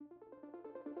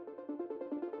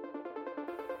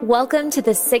Welcome to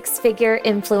the Six Figure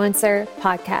Influencer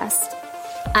Podcast.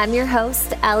 I'm your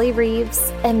host, Allie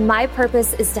Reeves, and my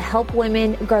purpose is to help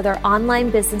women grow their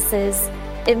online businesses,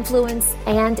 influence,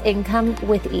 and income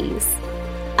with ease.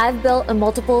 I've built a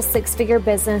multiple six-figure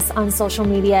business on social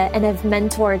media and have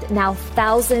mentored now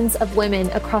thousands of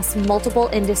women across multiple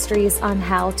industries on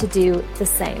how to do the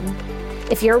same.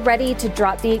 If you're ready to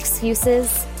drop the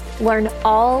excuses, learn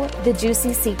all the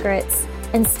juicy secrets,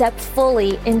 and step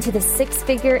fully into the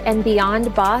six-figure and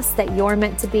beyond boss that you're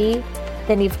meant to be,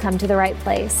 then you've come to the right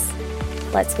place.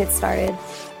 Let's get started.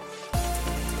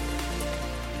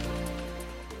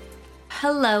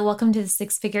 Hello, welcome to the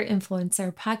Six Figure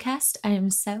Influencer Podcast. I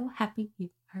am so happy you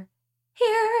are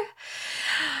here.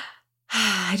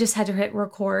 I just had to hit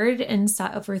record and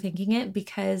stop overthinking it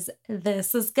because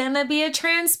this is going to be a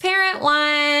transparent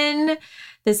one.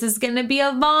 This is going to be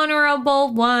a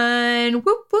vulnerable one.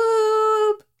 Whoop,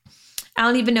 whoop. I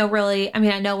don't even know really.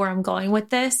 I know where I'm going with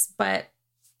this, but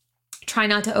try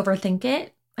not to overthink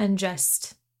it and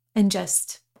just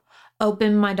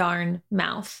open my darn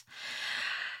mouth.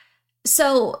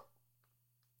 So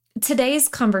today's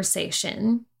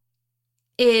conversation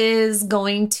is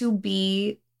going to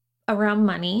be around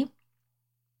money.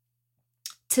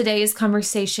 Today's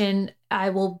conversation, I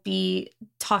will be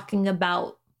talking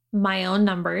about my own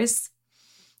numbers.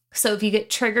 So if you get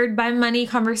triggered by money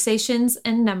conversations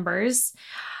and numbers,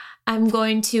 I'm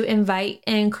going to invite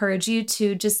and encourage you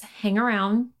to just hang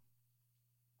around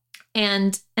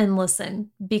and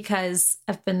listen, because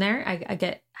I've been there. I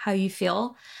get how you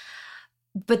feel,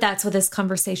 but that's what this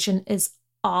conversation is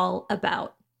all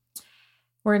about.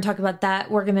 We're going to talk about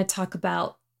that. We're going to talk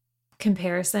about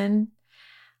comparison.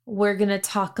 We're going to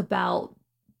talk about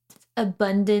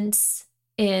abundance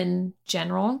in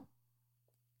general,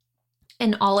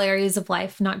 in all areas of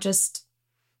life, not just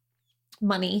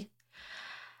money,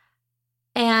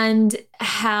 and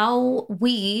how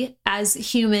we as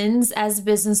humans, as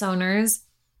business owners,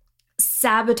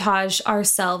 sabotage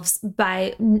ourselves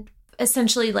by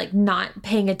essentially not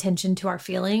paying attention to our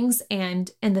feelings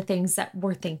and the things that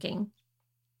we're thinking.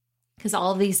 Because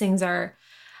all of these things are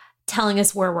telling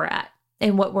us where we're at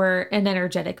and what we're an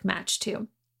energetic match to.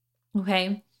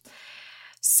 Okay.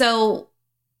 So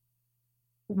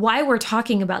why we're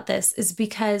talking about this is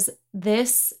because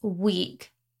this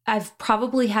week, I've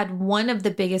probably had one of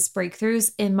the biggest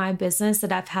breakthroughs in my business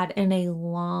that I've had in a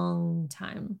long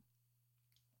time,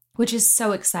 which is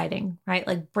so exciting, right?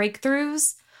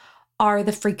 Breakthroughs are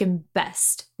the freaking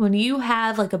best. When you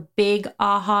have a big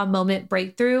aha moment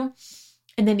breakthrough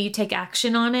and then you take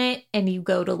action on it and you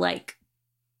go to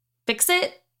fix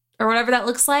it or whatever that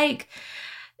looks like,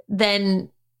 then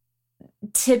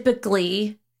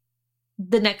typically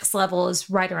the next level is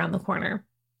right around the corner.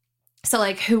 So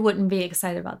who wouldn't be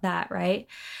excited about that, right?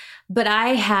 But I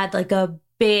had a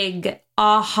big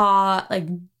aha,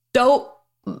 dope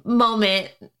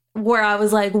moment where I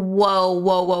was like,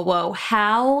 whoa.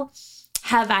 How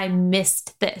have I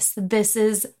missed this? This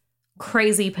is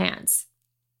crazy pants.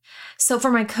 So for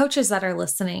my coaches that are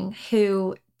listening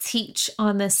who teach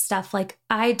on this stuff like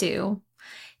I do,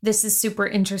 this is super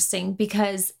interesting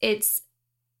because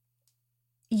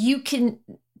you can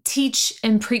teach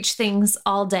and preach things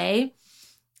all day,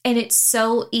 and it's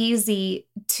so easy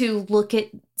to look at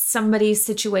somebody's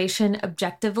situation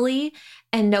objectively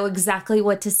and know exactly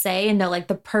what to say and know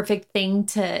the perfect thing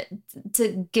to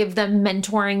give them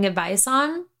mentoring advice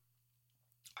on.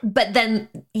 But then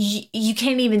you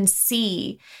can't even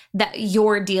see that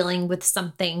you're dealing with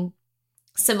something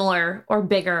similar or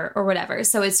bigger or whatever.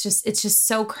 So it's just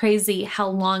so crazy how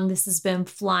long this has been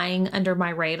flying under my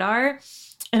radar.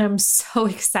 And I'm so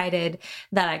excited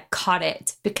that I caught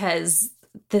it because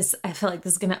I feel like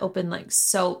this is going to open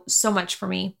so much for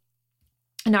me.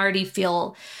 And I already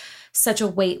feel such a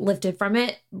weight lifted from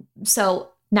it.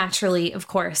 So naturally, of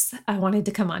course, I wanted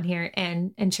to come on here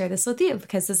and share this with you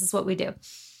because this is what we do.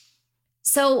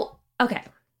 So, okay.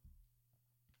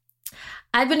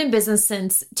 I've been in business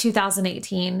since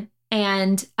 2018,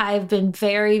 and I've been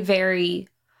very, very,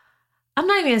 I'm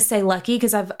not even going to say lucky,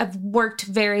 because I've worked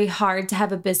very hard to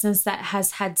have a business that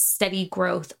has had steady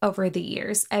growth over the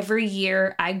years. Every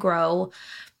year I grow.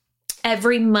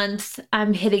 Every month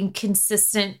I'm hitting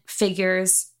consistent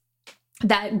figures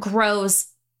that grows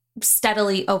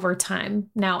steadily over time.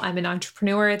 Now I'm an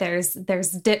entrepreneur. There's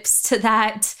dips to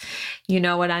that. You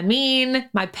know what I mean?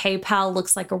 My PayPal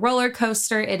looks like a roller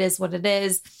coaster. It is what it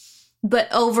is. But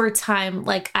over time,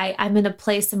 I'm in a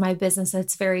place in my business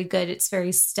that's very good. It's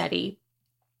very steady.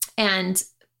 And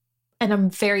I'm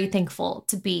very thankful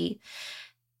to be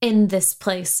in this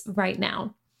place right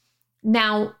now.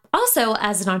 Now, also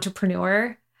as an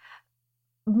entrepreneur,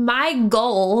 my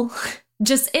goal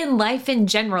just in life in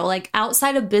general, like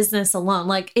outside of business alone,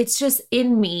 like it's just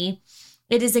in me.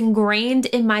 It is ingrained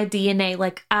in my DNA.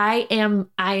 Like I am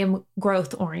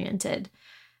growth oriented,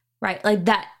 right? Like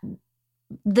that,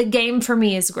 the game for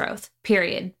me is growth,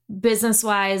 period. Business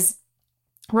wise,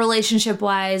 relationship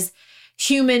wise,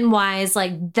 human wise,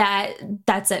 like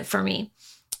that's it for me.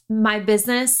 My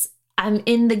business, I'm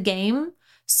in the game.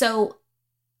 So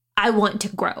I want to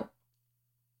grow,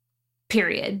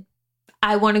 period.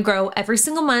 I want to grow every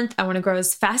single month. I want to grow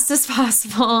as fast as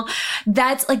possible.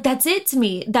 That's it to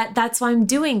me. That's why I'm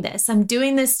doing this. I'm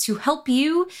doing this to help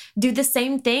you do the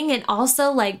same thing. And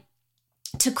also like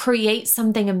to create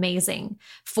something amazing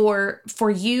for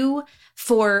you,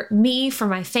 for me, for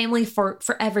my family, for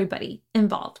everybody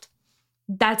involved.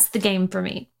 That's the game for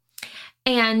me.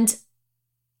 And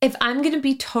if I'm going to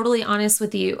be totally honest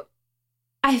with you,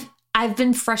 I've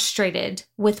been frustrated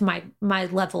with my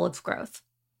level of growth.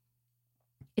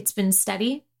 It's been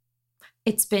steady.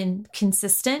 It's been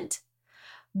consistent,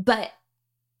 but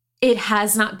it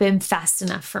has not been fast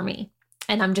enough for me.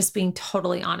 And I'm just being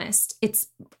totally honest. It's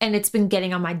been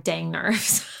getting on my dang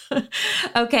nerves.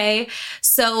 Okay.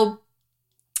 So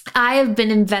I have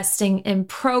been investing in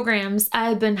programs.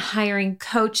 I've been hiring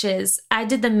coaches. I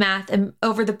did the math, and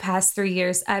over the past 3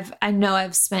 years, I know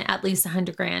I've spent at least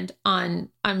 $100,000 on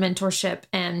mentorship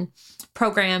and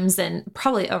programs, and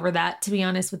probably over that, to be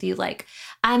honest with you. Like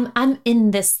I'm in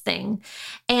this thing,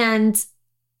 and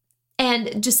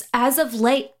just as of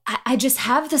late, I just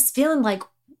have this feeling like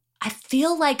I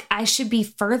feel like I should be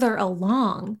further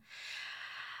along,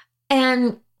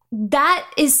 and that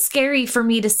is scary for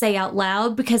me to say out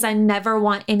loud, because I never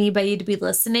want anybody to be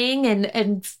listening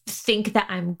and think that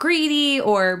I'm greedy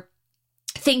or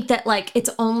think that like it's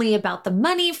only about the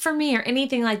money for me or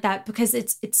anything like that, because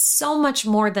it's so much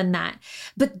more than that.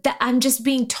 But I'm just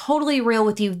being totally real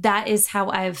with you. That is how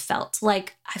I've felt.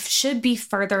 Like I should be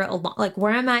further along. Like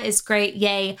where I'm at is great.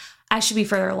 Yay. I should be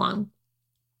further along.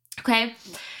 Okay.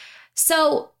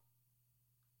 So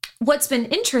what's been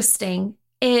interesting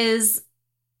is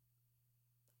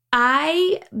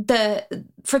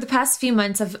for the past few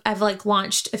months, I've like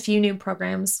launched a few new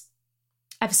programs.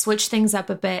 I've switched things up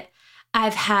a bit.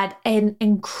 I've had an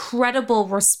incredible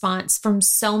response from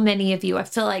so many of you. I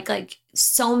feel like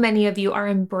so many of you are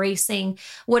embracing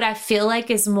what I feel like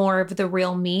is more of the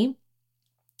real me.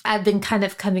 I've been kind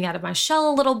of coming out of my shell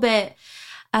a little bit.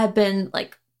 I've been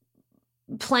like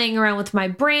playing around with my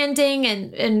branding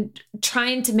and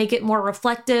trying to make it more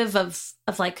reflective of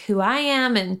like who I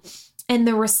am, and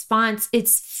the response,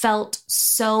 it's felt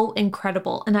so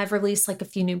incredible. And I've released like a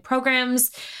few new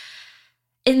programs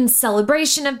in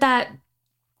celebration of that.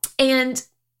 And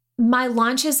my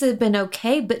launches have been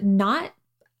okay, but not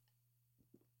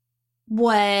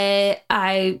what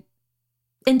I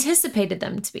anticipated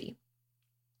them to be.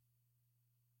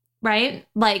 Right?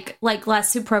 Like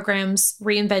last two programs,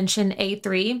 Reinvention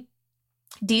A3,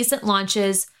 decent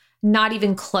launches, not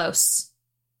even close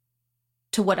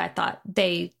to what I thought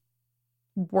they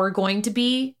were going to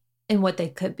be and what they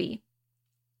could be.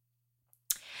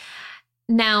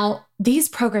 Now, these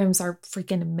programs are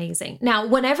freaking amazing. Now,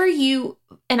 whenever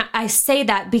and I say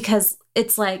that because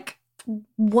it's like,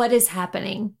 what is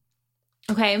happening?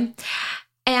 Okay.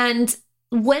 And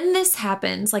when this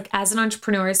happens, like as an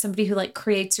entrepreneur, somebody who like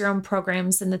creates your own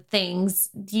programs and the things,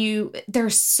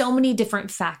 there's so many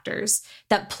different factors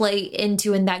that play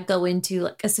into and that go into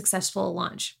like a successful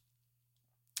launch.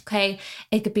 Okay.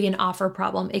 It could be an offer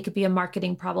problem. It could be a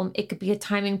marketing problem. It could be a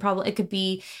timing problem. It could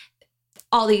be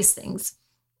all these things.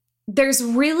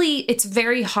 It's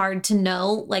very hard to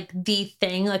know like the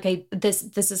thing, like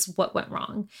this is what went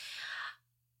wrong.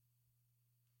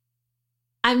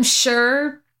 I'm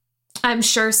sure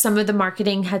some of the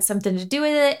marketing had something to do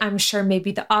with it. I'm sure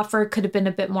maybe the offer could have been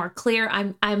a bit more clear.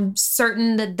 I'm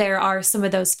certain that there are some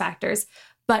of those factors,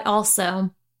 but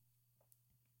also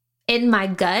in my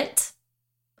gut,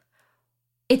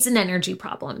 it's an energy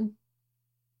problem.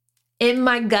 In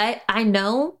my gut, I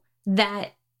know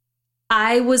that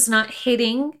I was not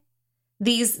hitting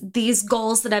these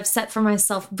goals that I've set for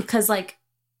myself because like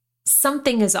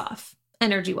something is off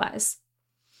energy wise.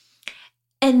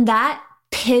 And that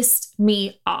pissed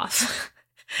me off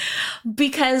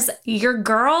because your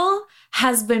girl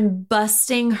has been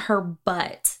busting her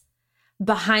butt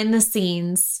behind the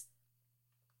scenes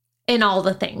in all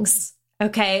the things.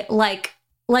 Okay. Like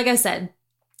I said,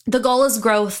 the goal is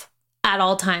growth at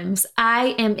all times.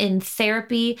 I am in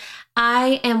therapy.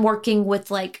 I am working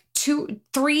with like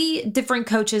 2-3 different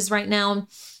coaches right now.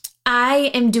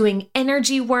 I am doing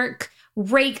energy work,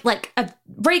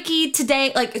 Reiki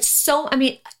today. Like it's so,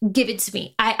 give it to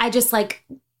me. I just like,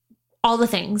 all the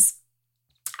things.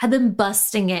 I've been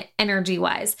busting it energy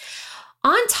wise.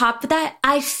 On top of that,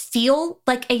 I feel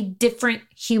like a different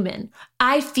human.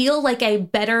 I feel like a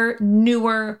better,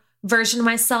 newer version of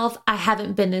myself. I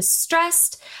haven't been as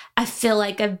stressed. I feel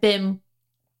like I've been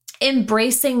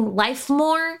embracing life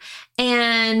more.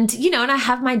 And, and I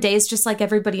have my days just like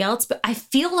everybody else, but I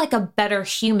feel like a better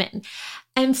human.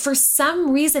 And for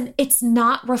some reason, it's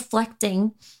not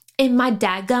reflecting in my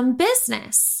daggum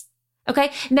business.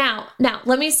 Okay. Now,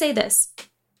 let me say this.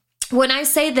 When I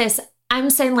say this,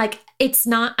 I'm saying like,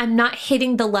 I'm not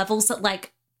hitting the levels that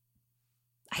like,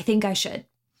 I think I should.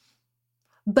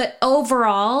 But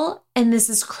overall, and this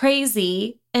is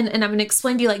crazy, and I'm going to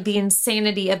explain to you like the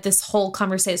insanity of this whole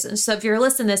conversation. So if you're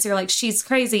listening to this, you're like, she's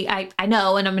crazy. I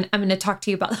know. And I'm going to talk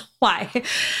to you about why,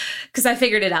 because I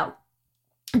figured it out.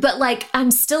 But like,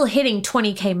 I'm still hitting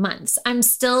 20K months. I'm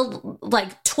still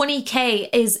like 20K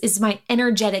is my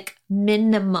energetic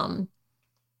minimum.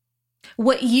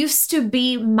 What used to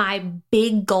be my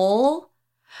big goal,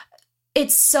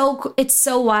 it's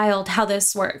so wild how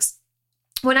this works.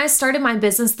 When I started my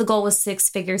business, the goal was 6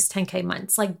 figures, 10K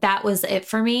months. Like that was it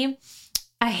for me.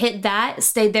 I hit that,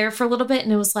 stayed there for a little bit,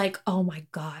 and it was like, oh my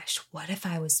gosh, what if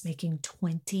I was making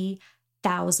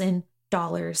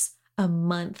 $20,000 a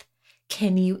month?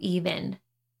 Can you even?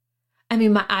 I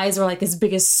mean, my eyes are like as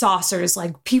big as saucers.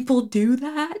 Like, people do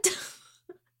that?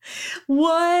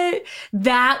 What?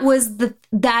 That was that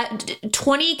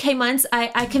 20K months.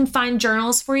 I can find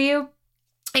journals for you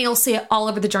and you'll see it all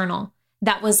over the journal.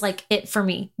 That was like it for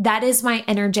me. That is my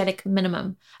energetic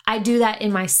minimum. I do that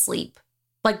in my sleep.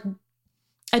 Like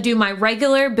I do my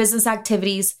regular business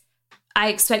activities. I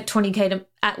expect 20K to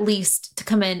at least to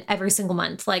come in every single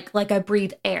month. Like I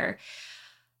breathe air.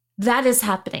 That is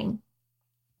happening.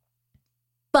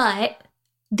 But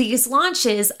these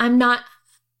launches,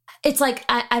 it's like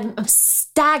I'm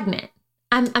stagnant.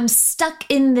 I'm stuck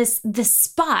in this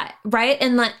spot, right?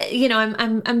 And like,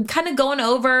 I'm kind of going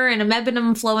over and I'm ebbing and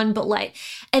I'm flowing, but like,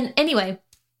 and anyway,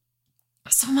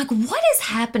 so I'm like, what is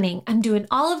happening? I'm doing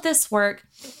all of this work.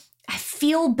 I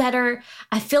feel better.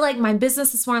 I feel like my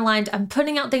business is more aligned. I'm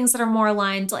putting out things that are more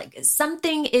aligned. Like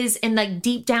something is in like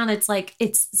deep down, it's like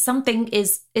something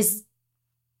is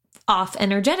off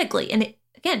energetically. And it,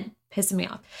 again, pissing me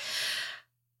off.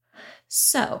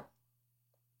 So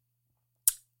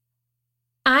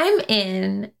I'm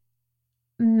in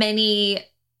many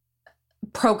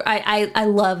I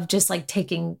love just like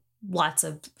taking lots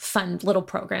of fun little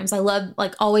programs. I love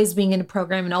like always being in a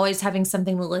program and always having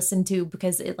something to listen to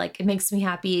because it makes me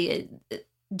happy. It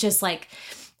just like,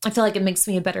 I feel like it makes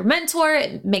me a better mentor.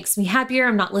 It makes me happier.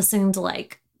 I'm not listening to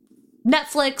like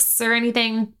Netflix or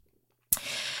anything.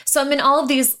 So I'm in all of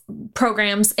these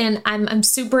programs and I'm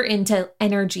super into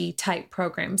energy type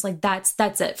programs. Like that's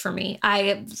it for me.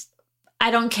 I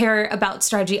don't care about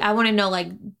strategy. I want to know,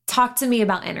 like, talk to me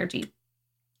about energy.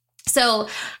 So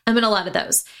I'm in a lot of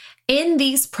those. In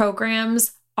these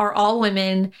programs are all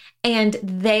women, and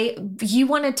you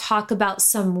want to talk about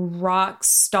some rock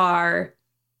star,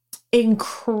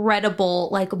 incredible,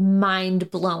 like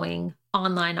mind-blowing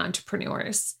online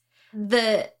entrepreneurs.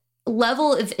 The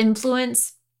level of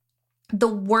influence, the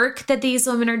work that these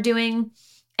women are doing,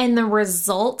 and the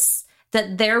results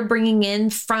that they're bringing in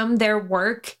from their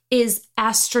work is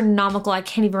astronomical. I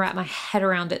can't even wrap my head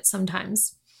around it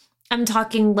sometimes. I'm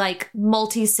talking like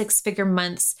multi 6-figure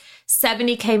months,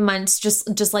 70K months,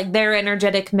 just like their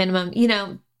energetic minimum.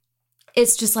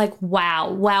 It's just like,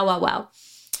 wow.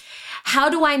 How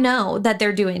do I know that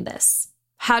they're doing this?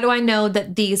 How do I know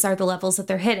that these are the levels that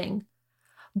they're hitting?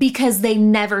 Because they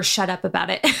never shut up about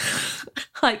it.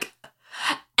 Like,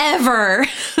 ever.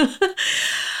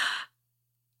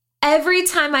 Every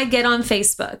time I get on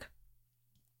Facebook,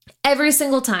 every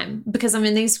single time, because I'm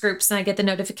in these groups and I get the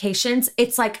notifications,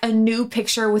 it's like a new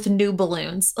picture with new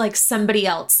balloons. Like somebody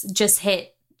else just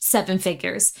hit 7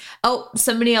 figures. Oh,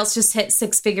 somebody else just hit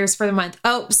 6 figures for the month.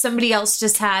 Oh, somebody else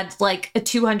just had like a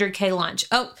 200K launch.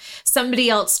 Oh, somebody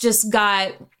else just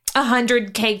got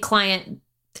 100K client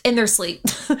in their sleep.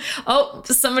 Oh,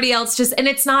 somebody else and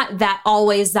it's not that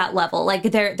always that level.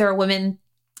 Like there are women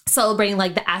celebrating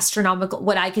like the astronomical,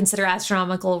 what I consider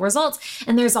astronomical results.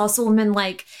 And there's also women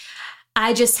like,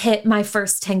 I just hit my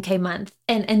first 10K month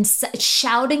and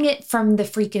shouting it from the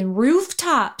freaking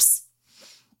rooftops.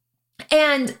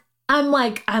 And I'm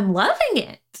like, I'm loving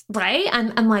it, right?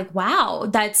 I'm like, wow,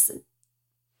 that's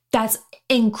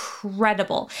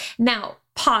incredible. Now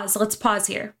let's pause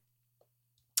here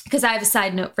because I have a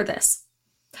side note for this.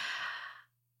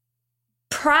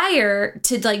 Prior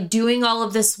to like doing all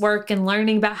of this work and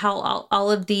learning about how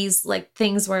all of these like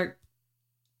things work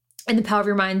and the power of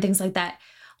your mind, things like that,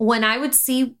 when I would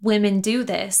see women do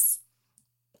this,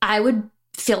 I would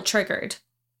feel triggered,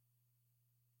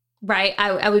 right?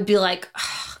 I would be like,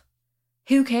 "Ugh,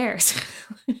 who cares?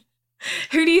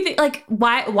 Who do you think, like,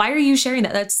 why are you sharing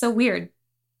that? That's so weird."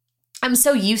 I'm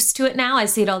so used to it now. I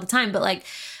see it all the time, but like,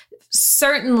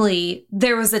 certainly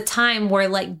there was a time where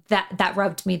like that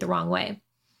rubbed me the wrong way.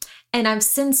 And I've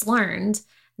since learned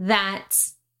that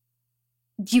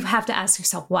you have to ask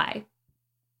yourself why,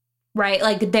 right?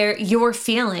 Like your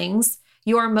feelings,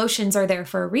 your emotions are there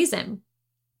for a reason.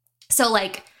 So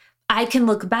like, I can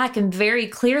look back and very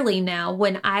clearly now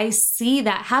when I see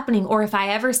that happening, or if I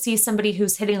ever see somebody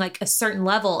who's hitting like a certain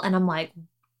level and I'm like,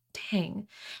 dang,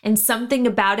 and something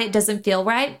about it doesn't feel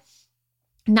right,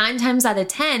 9 times out of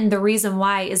 10, the reason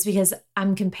why is because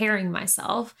I'm comparing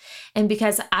myself and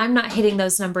because I'm not hitting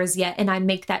those numbers yet. And I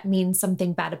make that mean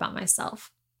something bad about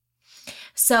myself.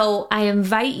 So I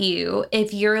invite you,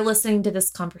 if you're listening to this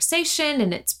conversation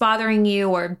and it's bothering you,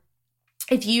 or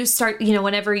if you start,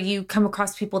 whenever you come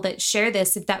across people that share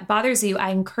this, if that bothers you, I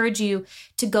encourage you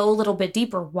to go a little bit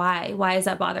deeper. Why? Why is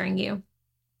that bothering you?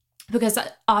 Because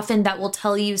often that will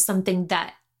tell you something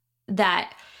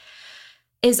that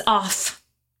is off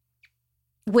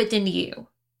within you,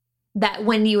 that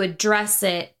when you address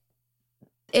it,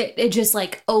 it just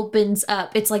like opens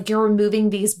up. It's like you're removing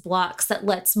these blocks that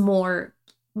lets more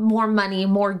money,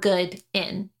 more good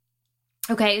in.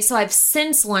 Okay, so I've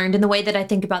since learned, in the way that I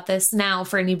think about this now,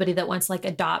 for anybody that wants to like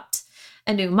adopt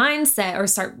a new mindset or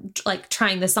start like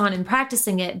trying this on and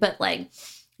practicing it, but like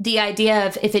the idea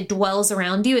of if it dwells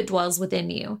around you, it dwells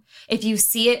within you. If you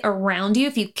see it around you,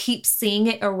 if you keep seeing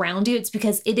it around you, it's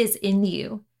because it is in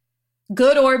you,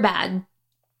 good or bad.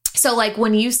 So like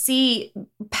when you see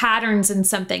patterns in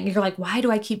something, you're like, why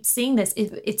do I keep seeing this?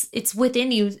 It's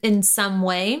within you in some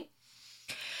way.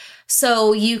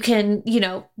 So you can,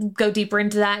 go deeper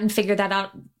into that and figure that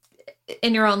out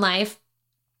in your own life.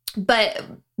 But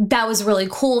that was really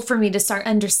cool for me to start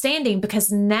understanding,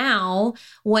 because now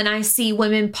when I see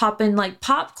women popping like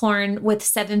popcorn with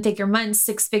 7-figure months,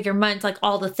 6-figure months, like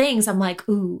all the things, I'm like,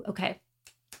 ooh, okay.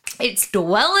 It's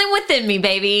dwelling within me,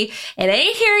 baby. It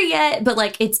ain't here yet, but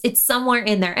like it's somewhere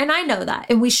in there. And I know that.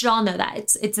 And we should all know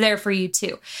that. It's there for you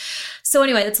too. So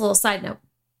anyway, that's a little side note.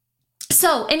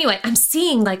 So anyway, I'm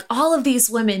seeing like all of these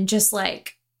women just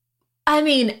like,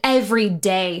 every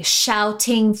day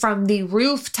shouting from the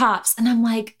rooftops. And I'm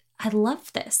like, I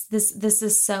love this. This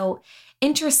is so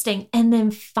interesting. And then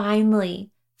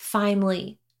finally,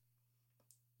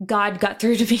 God got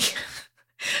through to me.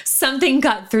 Something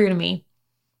got through to me.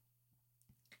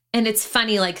 And it's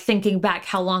funny, like thinking back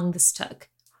how long this took.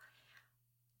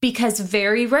 Because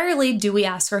very rarely do we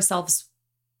ask ourselves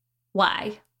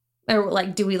why. Or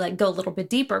like, do we like go a little bit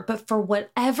deeper? But for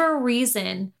whatever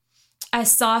reason, I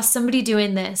saw somebody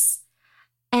doing this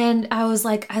and I was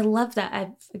like, I love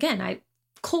that.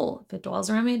 Cool. If it dwells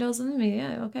around me, it dwells in me.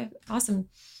 Yeah. Okay. Awesome.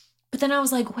 But then I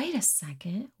was like, wait a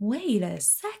second.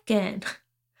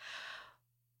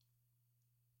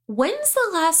 When's the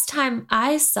last time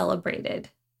I celebrated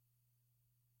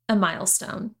a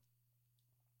milestone?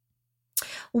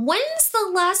 When's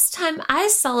the last time I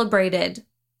celebrated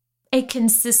a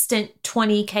consistent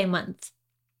 20K month?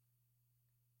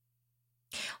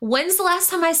 When's the last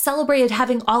time I celebrated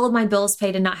having all of my bills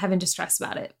paid and not having to stress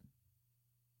about it?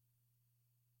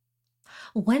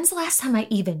 When's the last time I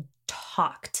even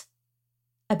talked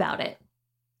about it?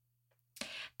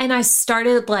 And I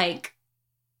started like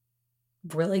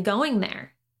really going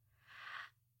there.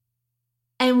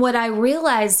 And what I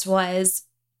realized was,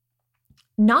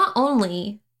 not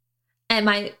only am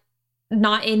I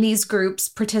not in these groups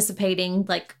participating,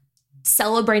 like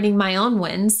celebrating my own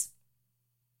wins.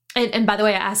 And by the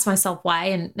way, I asked myself why,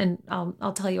 and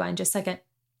I'll tell you why in just a second.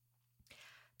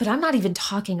 But I'm not even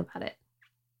talking about it.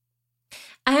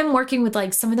 I am working with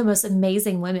like some of the most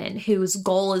amazing women whose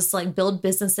goal is to like build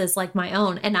businesses like my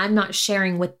own. And I'm not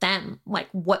sharing with them like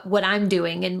what I'm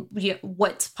doing and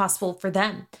what's possible for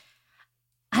them.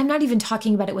 I'm not even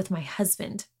talking about it with my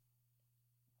husband.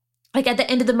 Like at the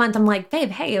end of the month, I'm like, babe,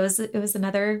 hey, it was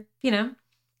another,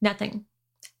 nothing.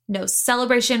 No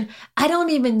celebration. I don't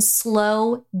even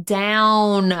slow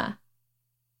down.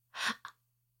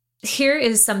 Here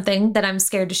is something that I'm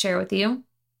scared to share with you.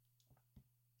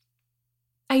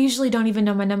 I usually don't even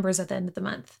know my numbers at the end of the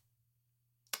month.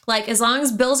 Like as long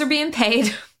as bills are being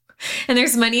paid and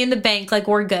there's money in the bank, like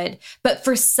we're good. But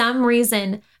for some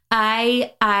reason,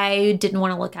 I didn't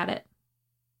want to look at it.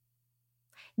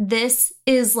 This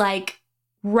is like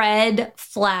red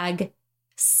flag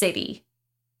city.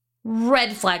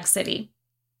 Red flag city.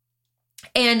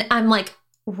 And I'm like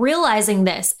realizing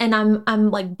this, and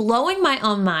I'm like blowing my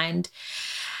own mind.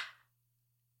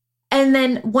 And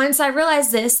then once I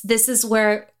realized this is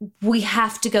where we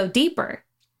have to go deeper,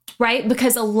 right?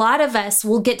 Because a lot of us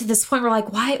will get to this point where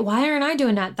like, why aren't I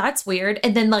doing that? That's weird.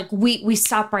 And then like we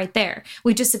stop right there.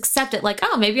 We just accept it like,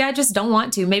 oh, maybe I just don't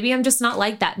want to. Maybe I'm just not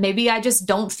like that. Maybe I just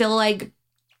don't feel like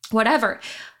whatever.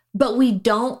 But we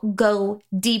don't go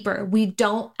deeper. We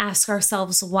don't ask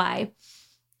ourselves why.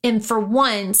 And for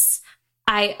once,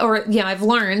 I've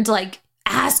learned like,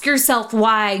 ask yourself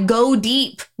why, go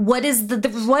deep. What is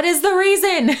the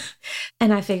reason?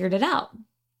 And I figured it out.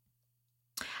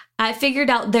 I figured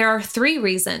out there are 3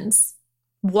 reasons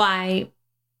why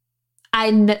I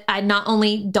not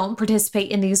only don't participate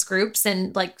in these groups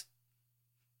and like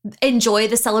enjoy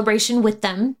the celebration with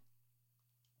them,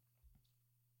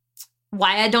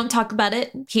 why I don't talk about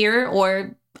it here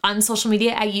or on social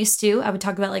media. I used to. I would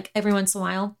talk about like every once in a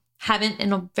while. Haven't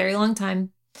in a very long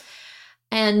time.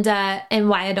 And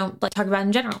why I don't like talk about it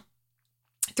in general.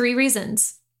 3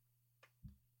 reasons.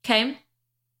 Okay.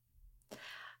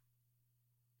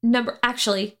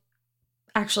 Actually,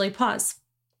 pause.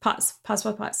 I'm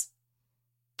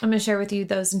going to share with you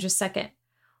those in just a second.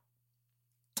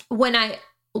 When I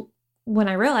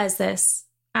realized this,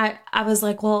 I was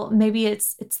like, well, maybe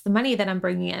it's the money that I'm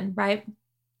bringing in, right?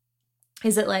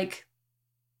 Is it like,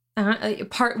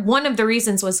 one of the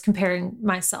reasons was comparing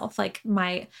myself. Like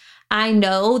I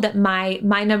know that my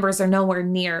numbers are nowhere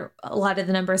near a lot of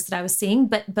the numbers that I was seeing,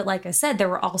 but like I said, there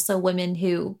were also women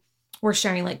who were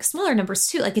sharing like smaller numbers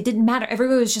too. Like it didn't matter.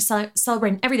 Everybody was just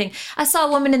celebrating everything. I saw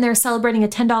a woman in there celebrating a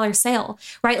 $10 sale,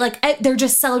 right? Like they're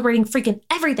just celebrating freaking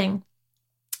everything.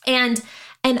 And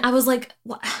I was like,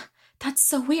 what? That's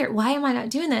so weird. Why am I not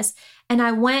doing this? And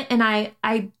I went and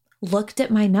I looked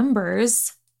at my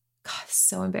numbers. God, it's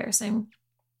so embarrassing.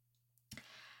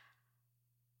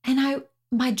 And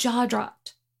my jaw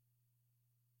dropped.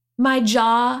 My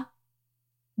jaw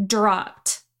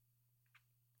dropped.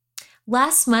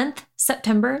 Last month,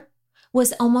 September,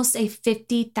 was almost a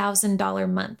 $50,000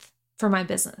 month for my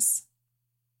business.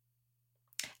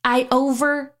 I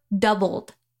over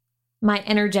doubled my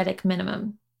energetic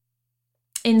minimum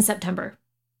in September.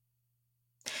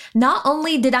 Not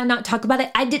only did I not talk about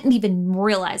it, I didn't even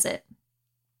realize it.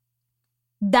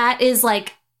 That is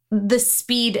like the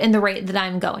speed and the rate that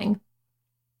I'm going.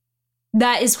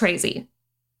 That is crazy.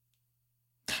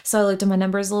 So I looked at my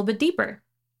numbers a little bit deeper,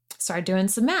 started doing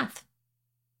some math.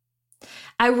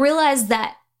 I realized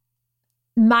that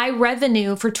my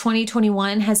revenue for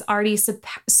 2021 has already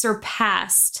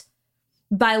surpassed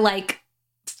by like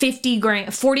 50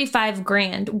 grand, 45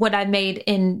 grand what I made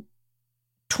in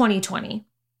 2020.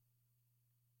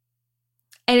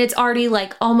 And it's already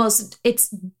like it's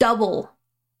double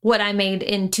what I made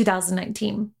in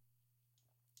 2019.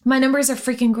 My numbers are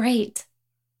freaking great.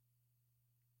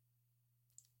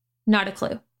 Not a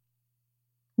clue.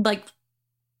 Like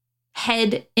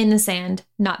head in the sand,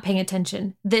 not paying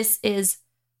attention. This is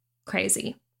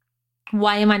crazy.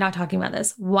 Why am I not talking about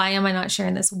this? Why am I not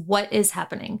sharing this? What is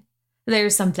happening?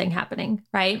 There's something happening,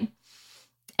 right?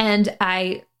 And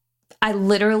I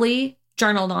literally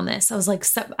journaled on this. I was like,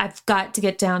 I've got to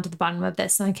get down to the bottom of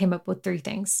this. And I came up with 3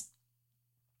 things.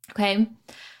 Okay.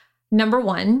 Number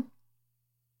 1,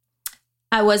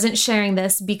 I wasn't sharing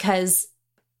this because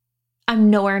I'm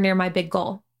nowhere near my big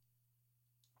goal.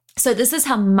 So this is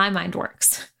how my mind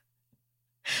works.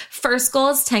 First goal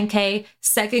is 10K.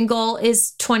 Second goal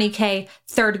is 20K.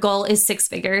 Third goal is 6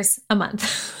 figures a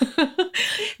month.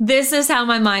 This is how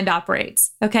my mind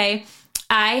operates. Okay.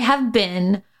 I have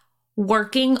been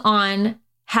working on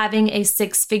having a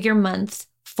 6-figure month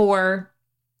for,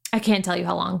 I can't tell you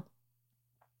how long.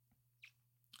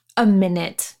 A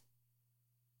minute.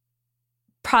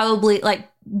 Probably like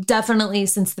definitely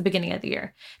since the beginning of the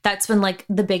year. That's been like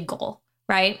the big goal,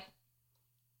 right?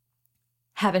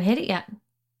 Haven't hit it yet.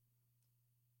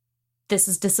 This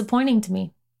is disappointing to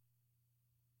me.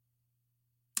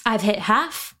 I've hit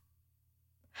half.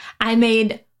 I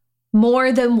made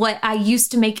more than what I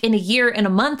used to make in a year and a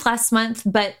month last month,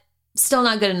 but still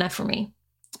not good enough for me.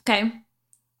 Okay.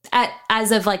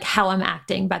 As of like how I'm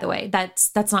acting, by the way,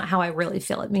 that's not how I really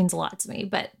feel. It means a lot to me,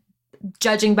 but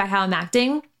judging by how I'm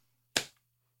acting,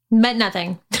 meant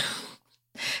nothing.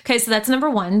 Okay. So that's number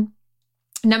 1.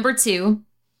 Number 2,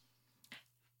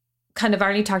 kind of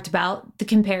already talked about the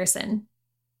comparison.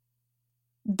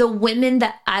 The women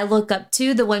that I look up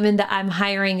to, the women that I'm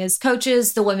hiring as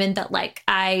coaches, the women that like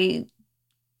I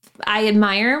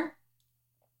admire,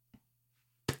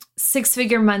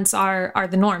 6-figure months are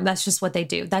the norm. That's just what they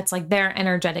do. That's like their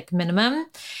energetic minimum.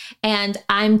 And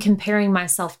I'm comparing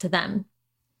myself to them.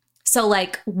 So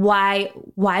like, why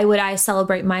would I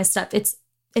celebrate my stuff? It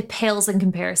pales in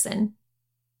comparison.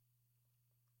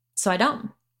 So I don't.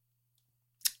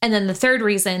 And then the third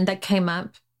reason that came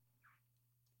up,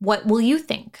 what will you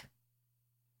think?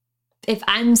 If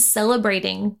I'm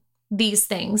celebrating these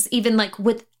things, even like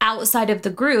with outside of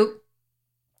the group,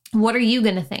 what are you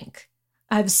going to think?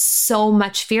 I have so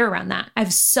much fear around that. I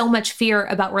have so much fear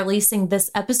about releasing this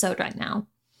episode right now.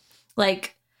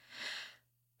 Like,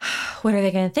 what are they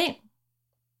going to think?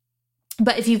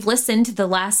 But if you've listened to the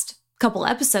last couple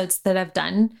episodes that I've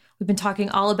done, we've been talking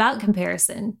all about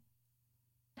comparison.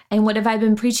 And what have I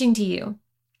been preaching to you?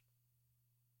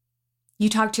 You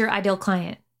talk to your ideal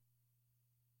client.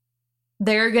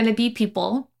 There are going to be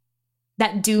people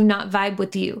that do not vibe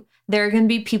with you. There are going to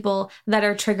be people that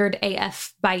are triggered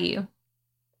AF by you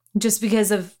just because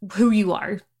of who you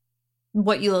are,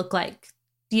 what you look like.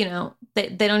 You know, they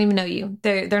don't even know you.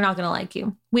 They're not going to like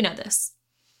you. We know this.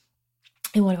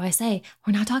 And what do I say?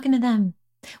 We're not talking to them.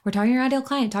 We're talking to your ideal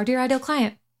client. Talk to your ideal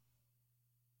client.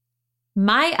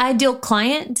 My ideal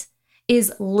client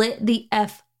is lit the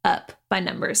F up by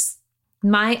numbers.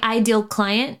 My ideal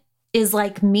client is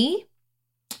like me.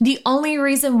 The only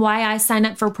reason why I sign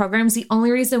up for programs, the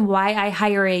only reason why I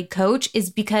hire a coach is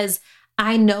because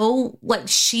I know like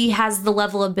she has the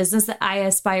level of business that I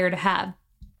aspire to have.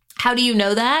 How do you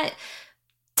know that?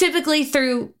 Typically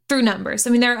through numbers.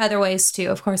 I mean, there are other ways too,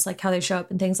 of course, like how they show up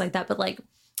and things like that. But like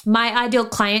my ideal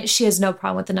client, she has no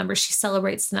problem with the numbers. She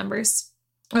celebrates the numbers,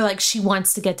 or like she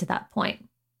wants to get to that point.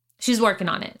 She's working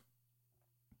on it.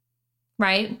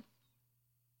 Right?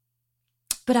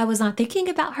 But I was not thinking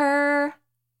about her.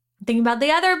 I'm thinking about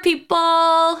the other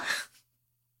people.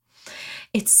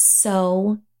 It's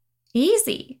so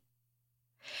easy.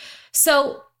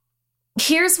 So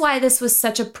here's why this was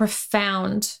such a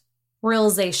profound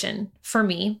realization for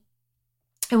me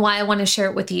and why I want to share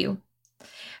it with you.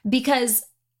 Because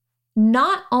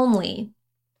not only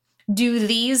do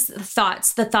these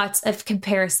thoughts, the thoughts of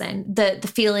comparison, the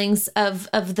feelings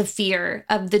of the fear,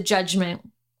 of the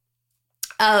judgment,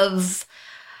 of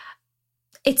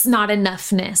it's not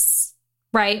enoughness,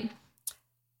 right?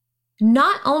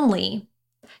 Not only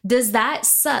does that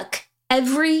suck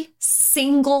every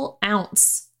single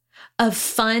ounce of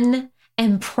fun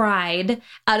and pride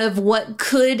out of what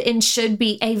could and should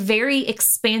be a very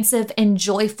expansive and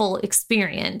joyful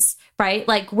experience, right?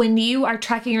 Like when you are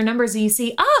tracking your numbers and you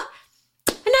see,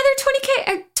 another 20K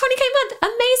month,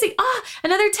 amazing.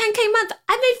 Another 10K month.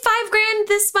 I made $5,000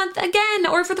 this month again,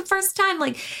 or for the first time.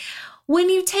 Like when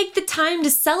you take the time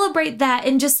to celebrate that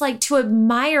and just like to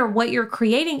admire what you're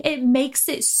creating, it makes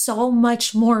it so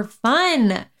much more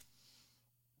fun.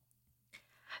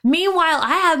 Meanwhile,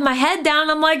 I have my head down.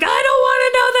 I'm like, I don't want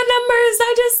to know the numbers.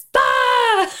 I just,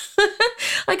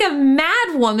 like a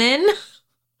mad woman.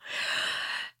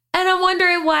 And I'm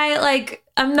wondering why, like,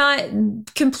 I'm not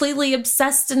completely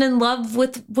obsessed and in love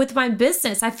with my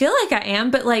business. I feel like I am,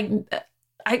 but like,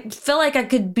 I feel like I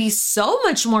could be so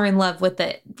much more in love with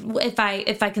it if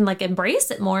I can like embrace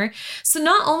it more. So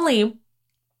not only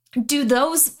do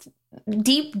those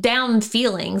deep down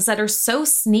feelings that are so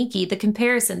sneaky, the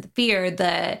comparison, the fear,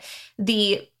 the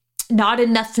not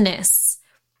enoughness,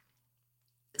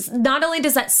 not only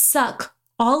does that suck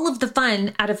all of the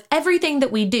fun out of everything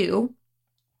that we do,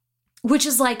 which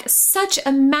is like such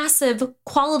a massive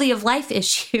quality of life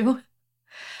issue,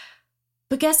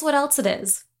 but guess what else it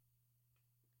is?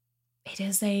 It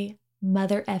is a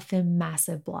mother effing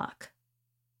massive block.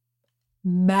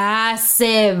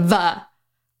 Massive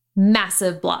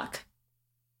block.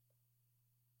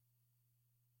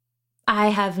 I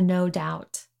have no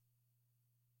doubt.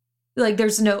 Like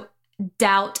there's no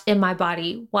doubt in my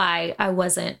body why I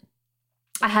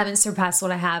haven't surpassed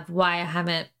what I have, why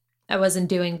I wasn't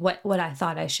doing what I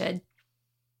thought I should.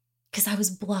 Because I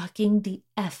was blocking the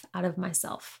F out of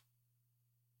myself.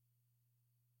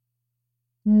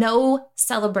 No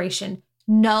celebration,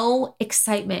 no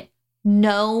excitement,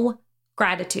 no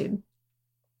gratitude.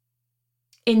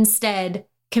 Instead,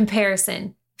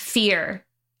 comparison, fear,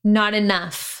 not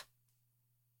enough.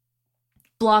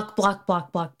 Block, block,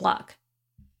 block, block, block.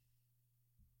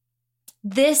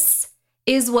 This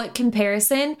is what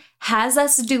comparison has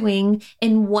us doing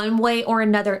in one way or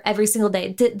another every single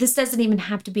day. This doesn't even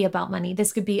have to be about money.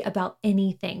 This could be about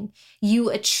anything. You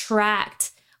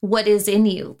attract what is in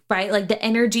you, right? Like the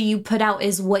energy you put out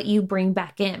is what you bring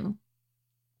back in,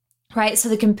 right? So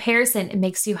the comparison, it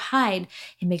makes you hide.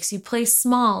 It makes you play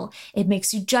small. It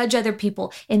makes you judge other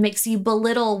people. It makes you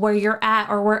belittle where you're at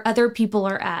or where other people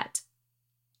are at.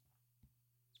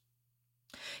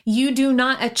 You do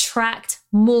not attract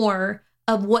more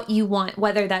of what you want,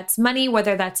 whether that's money,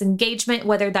 whether that's engagement,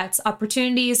 whether that's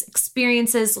opportunities,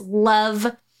 experiences,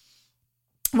 love,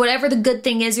 Whatever the good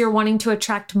thing is you're wanting to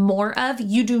attract more of,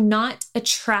 you do not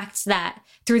attract that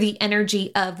through the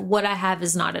energy of what I have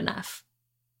is not enough.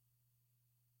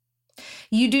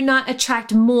 You do not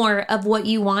attract more of what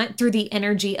you want through the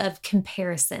energy of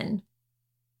comparison.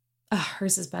 Oh,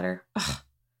 hers is better. Oh,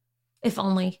 if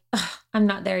only. Oh, I'm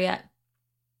not there yet.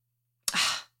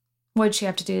 Oh, what did she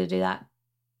have to do that?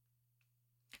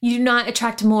 You do not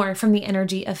attract more from the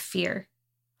energy of fear.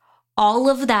 All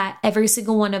of that, every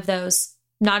single one of those,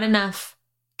 not enough,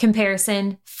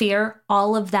 comparison, fear,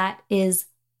 all of that is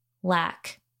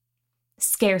lack,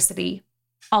 scarcity,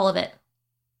 all of it,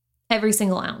 every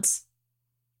single ounce.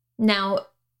 Now,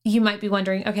 you might be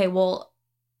wondering, okay, well,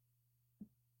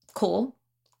 cool.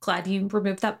 Glad you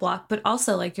removed that block, but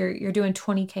also like you're doing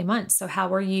 20K months. So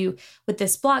how are you with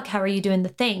this block? How are you doing the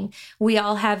thing? We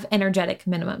all have energetic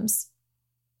minimums,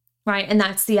 right? And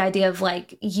that's the idea of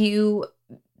like you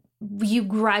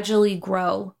gradually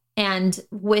grow. And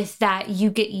with that, you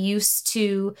get used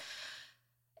to,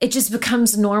 it just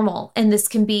becomes normal. And this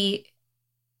can be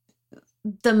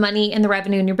the money and the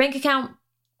revenue in your bank account.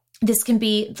 This can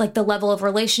be like the level of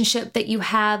relationship that you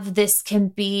have. This can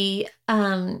be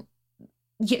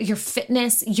your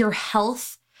fitness, your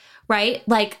health, right?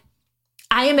 Like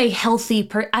I am a healthy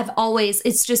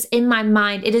it's just in my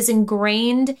mind. It is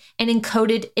ingrained and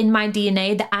encoded in my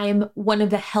DNA that I am one of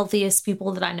the healthiest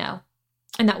people that I know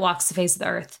and that walks the face of the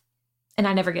earth. And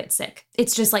I never get sick.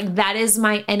 It's just like, that is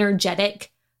my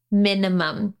energetic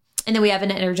minimum. And then we have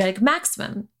an energetic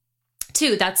maximum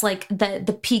too. That's like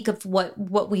the peak of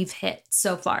what we've hit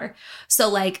so far. So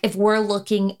like if we're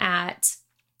looking at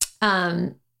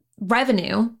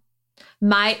revenue,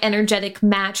 my energetic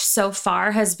match so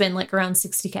far has been like around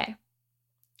 60K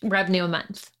revenue a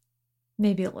month,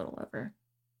 maybe a little over.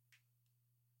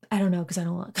 I don't know because I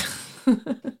don't look.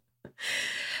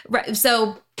 Right.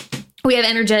 So we have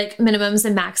energetic minimums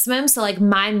and maximums. So like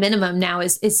my minimum now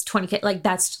is 20K. Like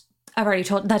I've already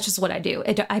told, that's just what I do.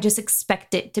 I just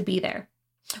expect it to be there.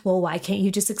 Well, why can't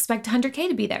you just expect 100K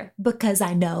to be there? Because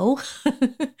I know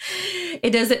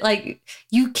it doesn't like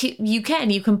you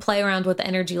can play around with the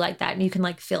energy like that and you can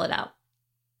like feel it out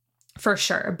for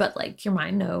sure. But like your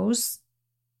mind knows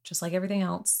just like everything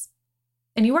else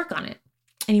and you work on it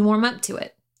and you warm up to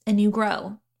it and you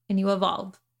grow and you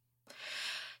evolve.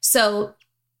 So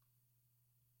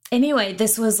anyway,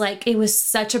 this was like, it was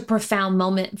such a profound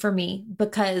moment for me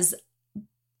because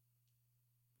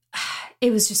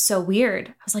it was just so weird.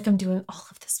 I was like, I'm doing all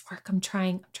of this work. I'm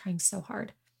trying so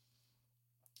hard.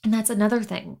 And that's another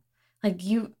thing. Like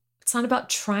it's not about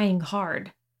trying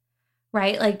hard,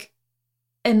 right? Like,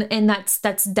 and that's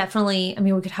definitely, I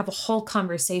mean, we could have a whole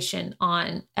conversation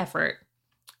on effort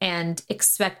and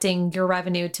expecting your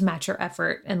revenue to match your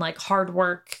effort and like hard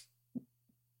work.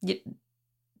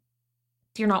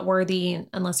 You're not worthy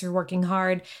unless you're working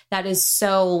hard. That is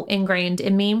so ingrained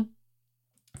in me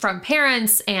from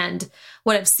parents and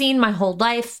what I've seen my whole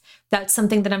life. That's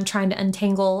something that I'm trying to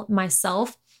untangle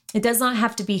myself. It does not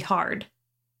have to be hard.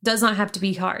 Does not have to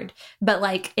be hard. But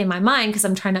like in my mind, because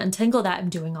I'm trying to untangle that, I'm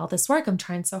doing all this work. I'm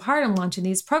trying so hard. I'm launching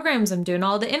these programs. I'm doing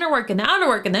all the inner work and the outer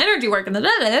work and the energy work and the da,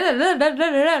 da, da, da,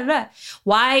 da, da, da.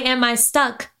 Why am I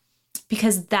stuck?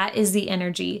 Because that is the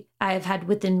energy I have had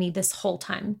within me this whole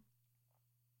time.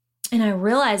 And I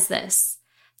realized this.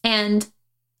 And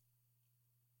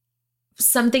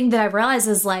something that I realized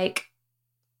is like,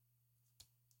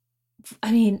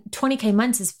 I mean, 20K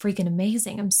months is freaking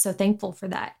amazing. I'm so thankful for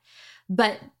that.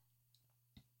 But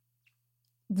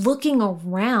looking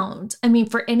around, I mean,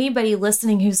 for anybody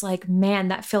listening who's like, man,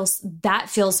 that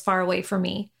feels far away from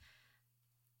me.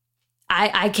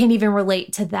 I can't even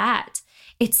relate to that.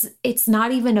 It's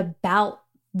not even about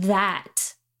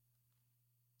that.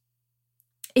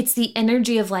 It's the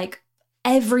energy of like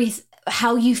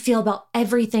how you feel about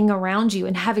everything around you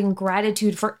and having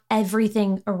gratitude for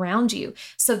everything around you.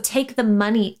 So take the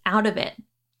money out of it.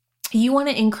 You want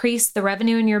to increase the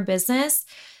revenue in your business,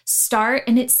 start,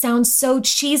 and it sounds so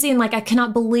cheesy and like I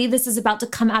cannot believe this is about to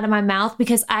come out of my mouth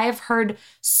because I have heard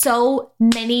so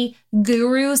many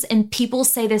gurus and people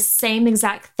say this same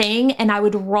exact thing and I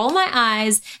would roll my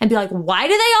eyes and be like, why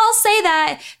do they all say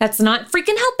that? That's not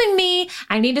freaking helping me.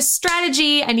 I need a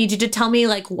strategy. I need you to tell me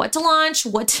like what to launch,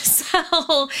 what to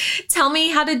sell. Tell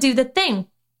me how to do the thing.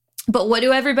 But what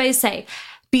do everybody say?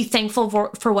 Be thankful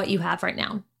for what you have right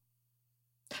now.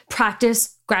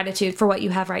 Practice gratitude for what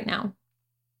you have right now.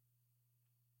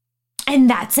 And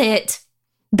that's it.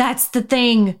 That's the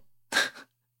thing.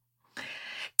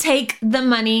 Take the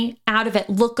money out of it.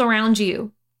 Look around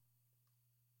you.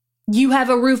 You have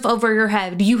a roof over your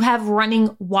head. You have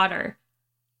running water.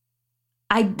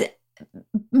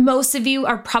 most of you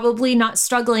are probably not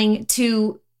struggling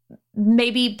to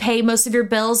maybe pay most of your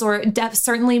bills or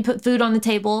certainly put food on the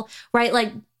table, right?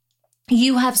 Like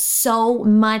you have so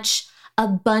much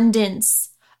abundance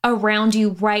around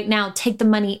you right now. Take the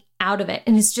money out of it.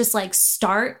 And it's just like,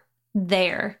 start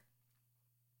there.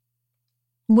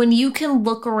 When you can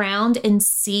look around and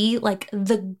see like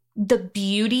the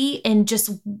beauty and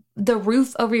just the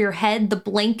roof over your head, the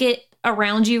blanket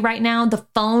around you right now, the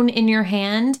phone in your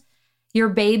hand, your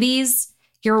babies,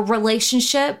 your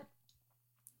relationship,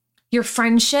 your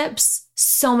friendships,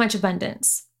 so much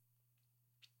abundance.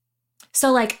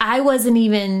 So like I wasn't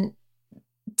even,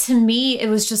 to me, it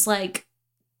was just like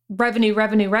revenue,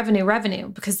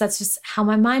 because that's just how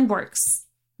my mind works.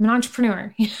 I'm an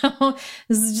entrepreneur, you know,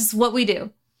 this is just what we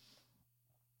do.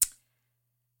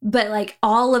 But like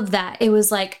all of that, it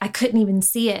was like, I couldn't even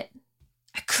see it.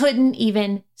 I couldn't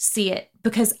even see it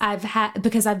because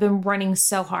I've been running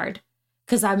so hard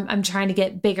because I'm trying to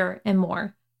get bigger and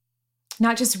more,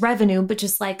 not just revenue, but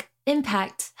just like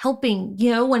impact, helping,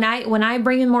 you know, when I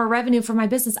bring in more revenue for my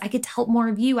business, I get to help more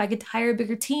of you. I get to hire a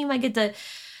bigger team. I get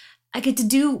to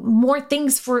do more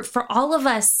things for all of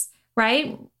us.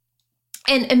 Right.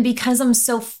 And because I'm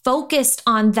so focused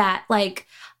on that, like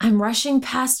I'm rushing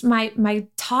past my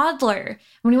toddler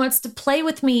when he wants to play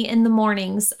with me in the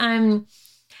mornings. I'm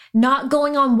not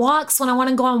going on walks when I want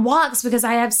to go on walks because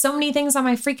I have so many things on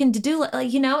my freaking to-do.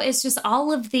 Like, you know, it's just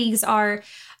all of these are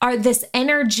this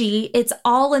energy. It's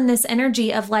all in this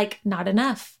energy of like, not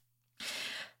enough.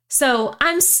 So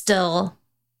I'm still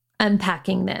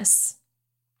unpacking this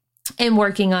and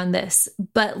working on this,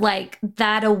 but like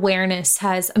that awareness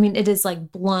it has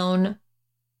like blown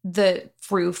the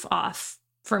roof off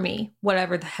for me,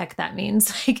 whatever the heck that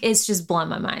means. Like it's just blown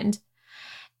my mind.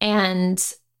 And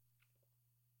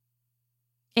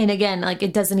again, like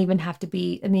it doesn't even have to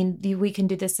be, we can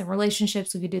do this in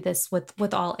relationships. We could do this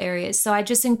with all areas. So I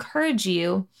just encourage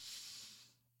you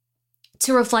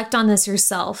to reflect on this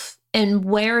yourself. And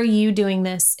where are you doing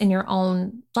this in your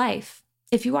own life?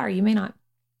 If you are, you may not.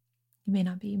 You may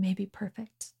not be. You may be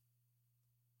perfect.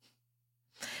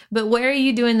 But where are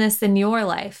you doing this in your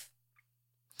life?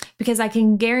 Because I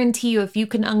can guarantee you, if you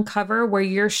can uncover where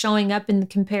you're showing up in the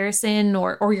comparison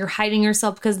or you're hiding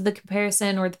yourself because of the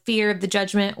comparison or the fear of the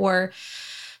judgment or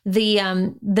the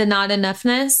not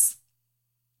enoughness,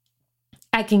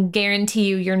 I can guarantee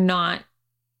you you're not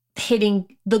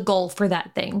hitting the goal for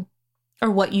that thing or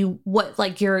what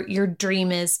your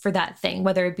dream is for that thing,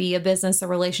 whether it be a business, a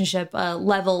relationship, a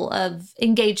level of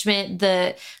engagement,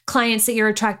 the clients that you're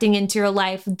attracting into your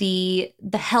life, the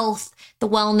health, the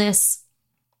wellness.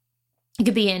 It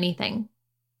could be anything.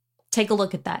 Take a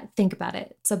look at that. Think about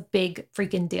it. It's a big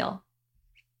freaking deal.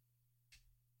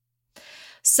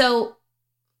 So,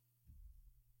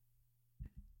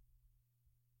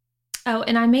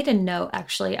 and I made a note,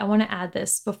 actually. I want to add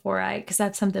this because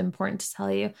that's something important to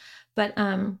tell you. But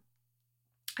I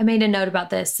made a note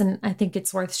about this and I think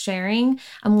it's worth sharing.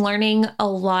 I'm learning a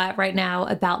lot right now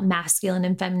about masculine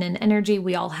and feminine energy.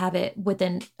 We all have it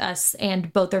within us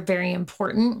and both are very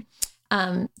important.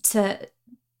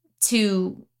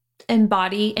 To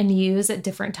embody and use at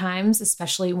different times,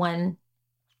 especially when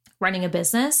running a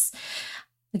business.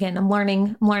 Again, I'm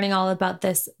learning all about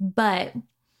this, but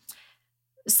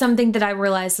something that I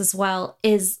realized as well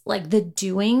is like the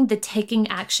taking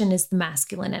action is the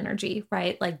masculine energy,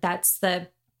 right? Like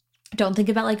don't think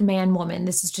about like man, woman.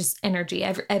 This is just energy.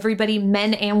 Everybody,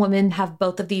 men and women, have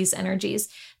both of these energies.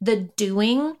 The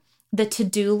doing, the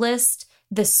to-do list,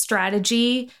 the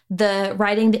strategy, the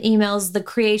writing the emails, the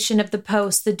creation of the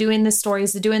posts, the doing the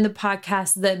stories, the doing the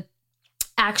podcast, the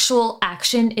actual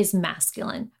action is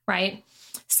masculine, right?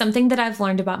 Something that I've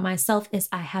learned about myself is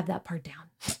I have that part down.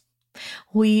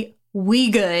 We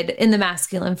good in the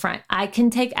masculine front. I can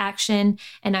take action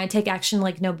and I take action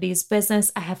like nobody's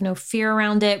business. I have no fear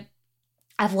around it.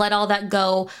 I've let all that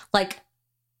go. Like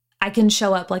I can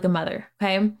show up like a mother,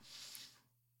 okay?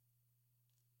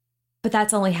 But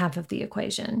that's only half of the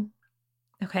equation.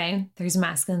 Okay. There's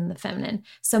masculine and the feminine.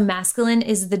 So masculine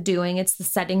is the doing. It's the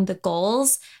setting the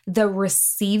goals. The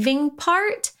receiving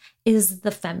part is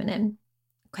the feminine.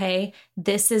 Okay.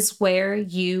 This is where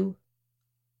you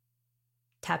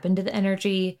tap into the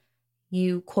energy.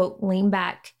 You quote, lean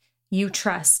back. You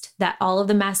trust that all of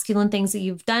the masculine things that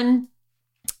you've done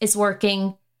is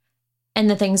working and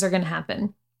the things are going to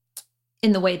happen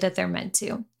in the way that they're meant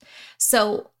to.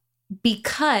 So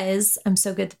because I'm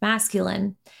so good at the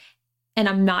masculine and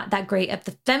I'm not that great at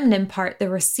the feminine part, the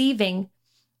receiving,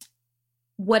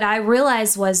 what I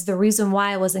realized was the reason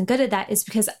why I wasn't good at that is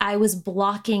because I was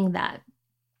blocking that.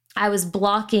 I was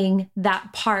blocking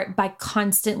that part by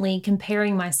constantly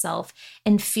comparing myself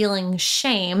and feeling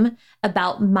shame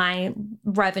about my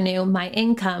revenue, my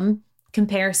income,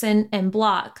 comparison and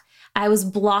block. I was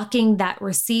blocking that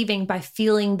receiving by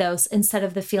feeling those instead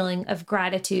of the feeling of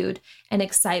gratitude and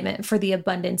excitement for the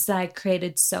abundance that I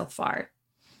created so far.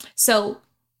 So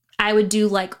I would do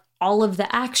like all of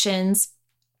the actions,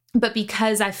 but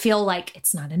because I feel like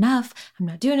it's not enough, I'm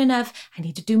not doing enough, I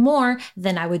need to do more,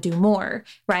 then I would do more,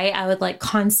 right? I would like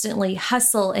constantly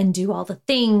hustle and do all the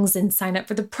things and sign up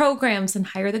for the programs and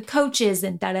hire the coaches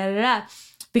and da da da da,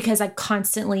 because I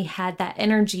constantly had that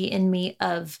energy in me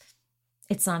of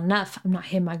it's not enough, I'm not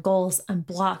hitting my goals, I'm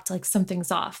blocked, like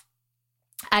something's off.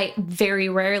 I very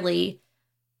rarely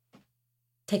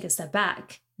take a step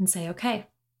back and say, okay,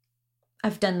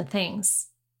 I've done the things,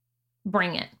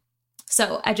 bring it.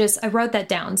 So I wrote that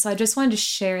down. So I just wanted to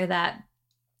share that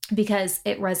because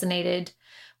it resonated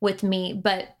with me.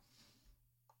 But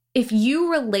if you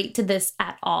relate to this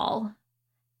at all,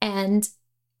 and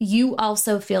you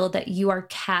also feel that you are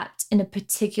capped in a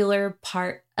particular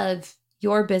part of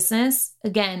your business,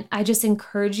 again, I just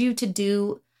encourage you to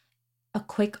do a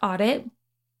quick audit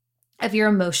of your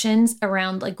emotions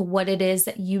around like what it is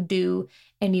that you do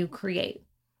and you create.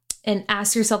 And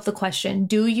ask yourself the question,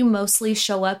 do you mostly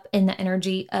show up in the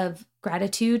energy of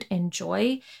gratitude and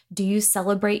joy? Do you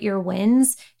celebrate your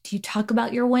wins? Do you talk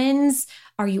about your wins?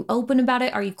 Are you open about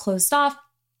it? Are you closed off?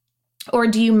 Or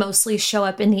do you mostly show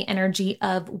up in the energy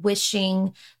of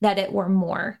wishing that it were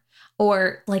more?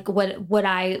 Or like what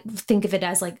I think of it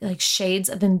as like shades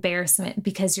of embarrassment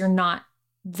because you're not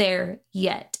there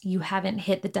yet. You haven't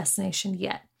hit the destination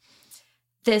yet.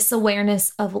 This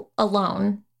awareness of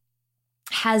alone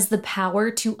has the power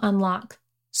to unlock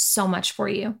so much for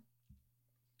you.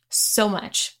 So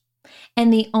much.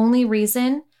 And the only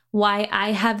reason why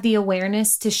I have the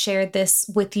awareness to share this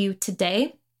with you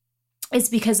today is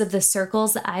because of the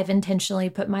circles that I've intentionally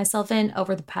put myself in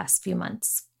over the past few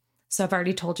months. So I've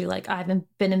already told you, like, I've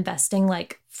been investing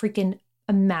like freaking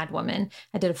a mad woman.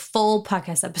 I did a full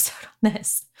podcast episode on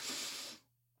this.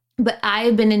 But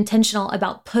I've been intentional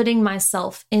about putting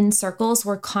myself in circles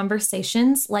where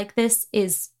conversations like this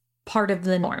is part of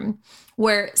the norm,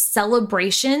 where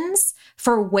celebrations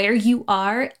for where you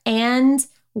are and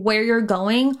where you're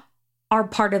going are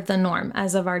part of the norm,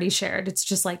 as I've already shared. It's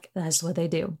just like, that's what they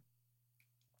do.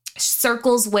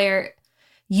 Circles where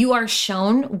you are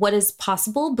shown what is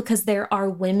possible because there are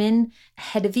women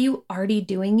ahead of you already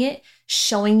doing it,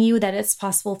 showing you that it's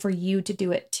possible for you to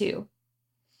do it too.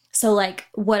 So like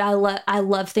what I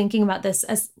love thinking about this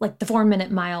as like the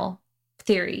 4-minute mile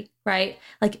theory, right?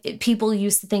 Like people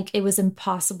used to think it was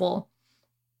impossible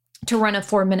to run a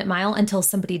 4-minute mile until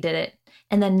somebody did it.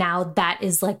 And then now that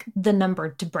is like the number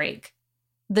to break.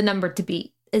 The number to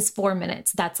beat is 4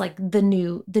 minutes. That's like the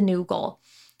new goal.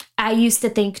 I used to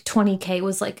think 20K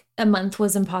was like a month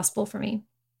was impossible for me.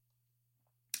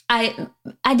 I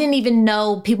didn't even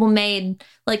know people made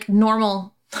like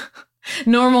normal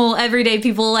everyday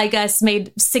people like us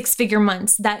made 6-figure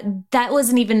months. That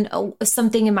wasn't even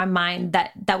something in my mind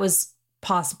that was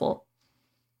possible.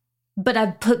 But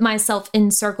I've put myself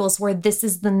in circles where this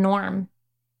is the norm.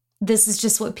 This is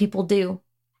just what people do.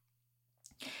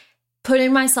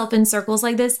 Putting myself in circles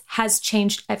like this has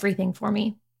changed everything for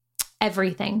me.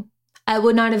 Everything. I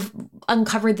would not have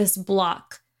uncovered this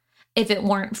block if it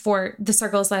weren't for the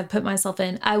circles that I've put myself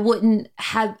in. I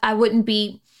wouldn't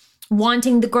be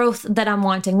wanting the growth that I'm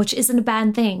wanting, which isn't a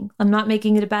bad thing. I'm not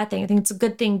making it a bad thing. I think it's a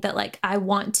good thing that like I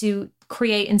want to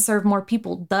create and serve more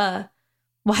people. Duh.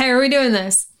 Why are we doing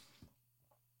this?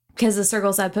 Because the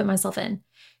circles I put myself in.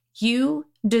 You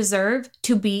deserve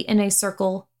to be in a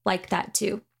circle like that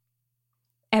too.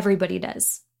 Everybody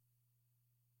does.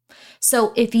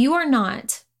 So if you are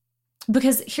not,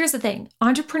 because here's the thing,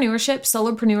 entrepreneurship,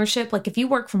 solopreneurship, like if you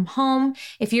work from home,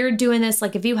 if you're doing this,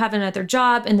 like if you have another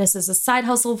job and this is a side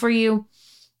hustle for you,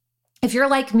 if you're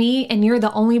like me and you're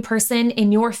the only person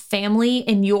in your family,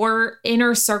 in your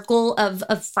inner circle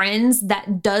of friends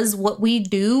that does what we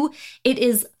do, it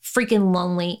is freaking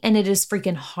lonely and it is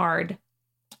freaking hard.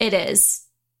 It is.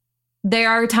 There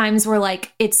are times where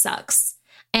like it sucks.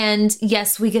 And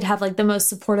yes, we could have like the most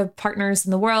supportive partners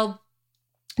in the world,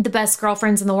 the best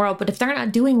girlfriends in the world. But if they're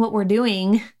not doing what we're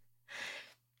doing,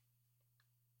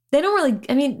 they don't really,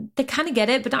 I mean, they kind of get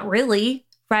it, but not really,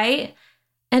 right?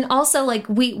 And also like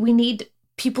we need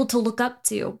people to look up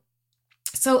to.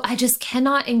 So I just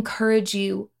cannot encourage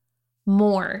you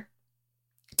more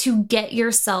to get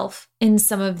yourself in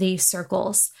some of these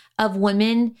circles of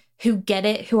women who get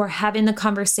it, who are having the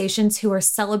conversations, who are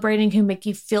celebrating, who make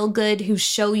you feel good, who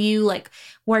show you like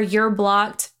where you're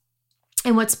blocked.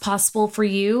 and what's possible for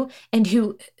you, and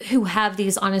who have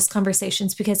these honest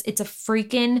conversations, because it's a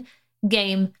freaking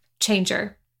game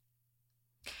changer.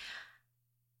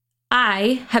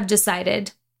 I have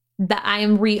decided that I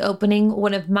am reopening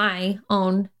one of my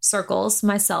own circles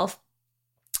myself.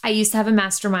 I used to have a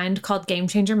mastermind called Game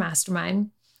Changer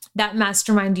Mastermind. That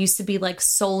mastermind used to be like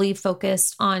solely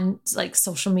focused on like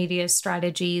social media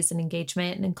strategies and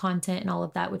engagement and content and all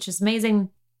of that, which is amazing.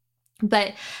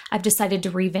 But I've decided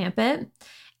to revamp it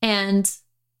and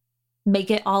make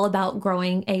it all about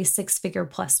growing a 6-figure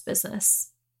plus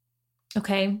business.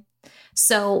 Okay.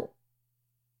 So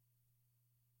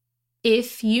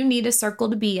if you need a circle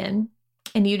to be in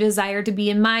and you desire to be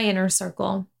in my inner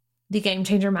circle, the Game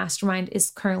Changer Mastermind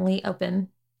is currently open.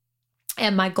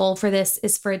 And my goal for this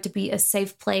is for it to be a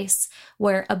safe place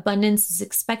where abundance is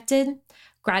expected,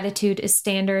 gratitude is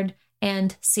standard,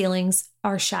 and ceilings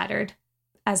are shattered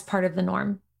as part of the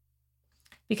norm.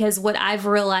 Because what I've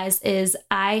realized is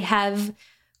I have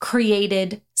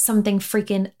created something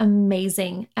freaking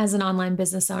amazing as an online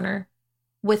business owner,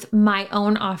 with my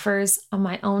own offers on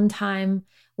my own time,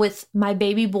 with my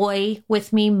baby boy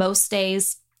with me most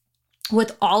days,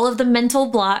 with all of the mental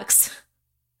blocks,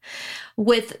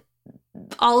 with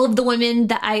all of the women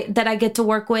that I get to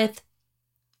work with.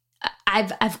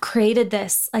 I've created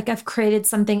this. Like, I've created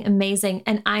something amazing,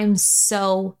 and I'm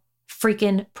so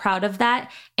freaking proud of that.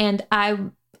 And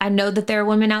I know that there are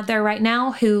women out there right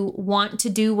now who want to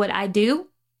do what I do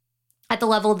at the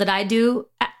level that I do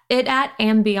it at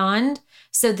and beyond.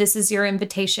 So this is your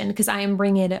invitation, because I am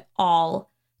bringing it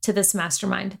all to this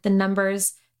mastermind: the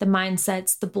numbers, the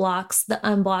mindsets, the blocks, the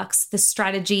unblocks, the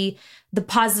strategy, the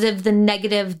positive, the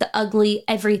negative, the ugly,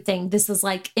 everything. This is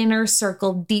like inner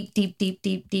circle,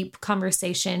 deep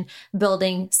conversation,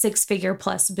 building 6-figure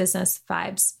plus business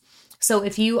vibes. So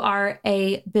if you are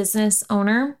a business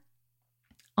owner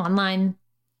online,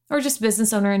 or just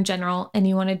business owner in general, and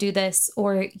you want to do this,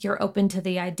 or you're open to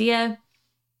the idea,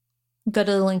 go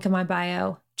to the link in my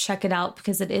bio, check it out,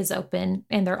 because it is open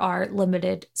and there are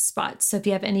limited spots. So if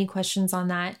you have any questions on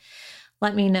that,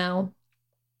 let me know.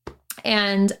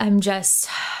 And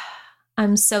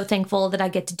I'm so thankful that I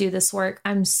get to do this work.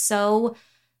 I'm so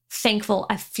thankful.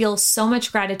 I feel so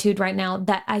much gratitude right now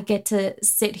that I get to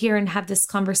sit here and have this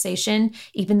conversation,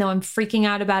 even though I'm freaking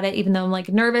out about it, even though I'm like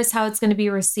nervous how it's going to be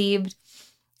received.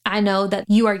 I know that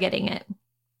you are getting it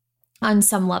on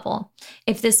some level.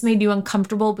 If this made you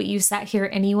uncomfortable, but you sat here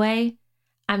anyway,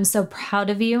 I'm so proud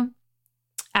of you.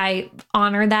 I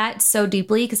honor that so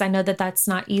deeply, because I know that that's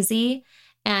not easy.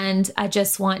 And I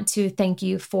just want to thank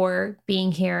you for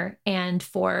being here and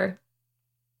for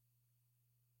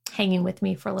hanging with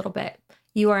me for a little bit.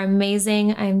 You are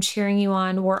amazing. I'm cheering you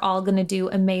on. We're all going to do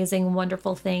amazing,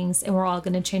 wonderful things, and we're all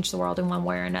going to change the world in one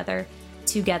way or another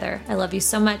together. I love you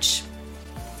so much.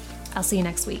 I'll see you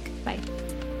next week. Bye.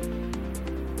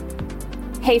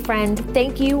 Hey friend,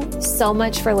 thank you so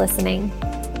much for listening.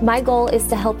 My goal is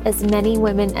to help as many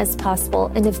women as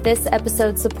possible, and if this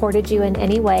episode supported you in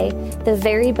any way, the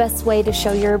very best way to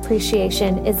show your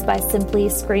appreciation is by simply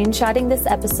screenshotting this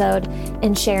episode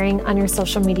and sharing on your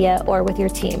social media or with your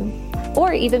team.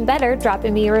 Or even better,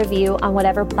 dropping me a review on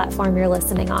whatever platform you're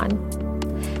listening on.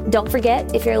 Don't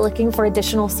forget, if you're looking for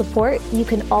additional support, you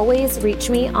can always reach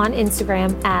me on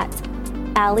Instagram at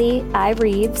Allie I.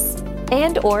 Reeves,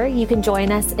 or you can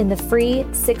join us in the free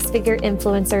 6-Figure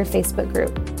Influencer Facebook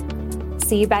group.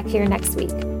 See you back here next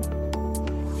week.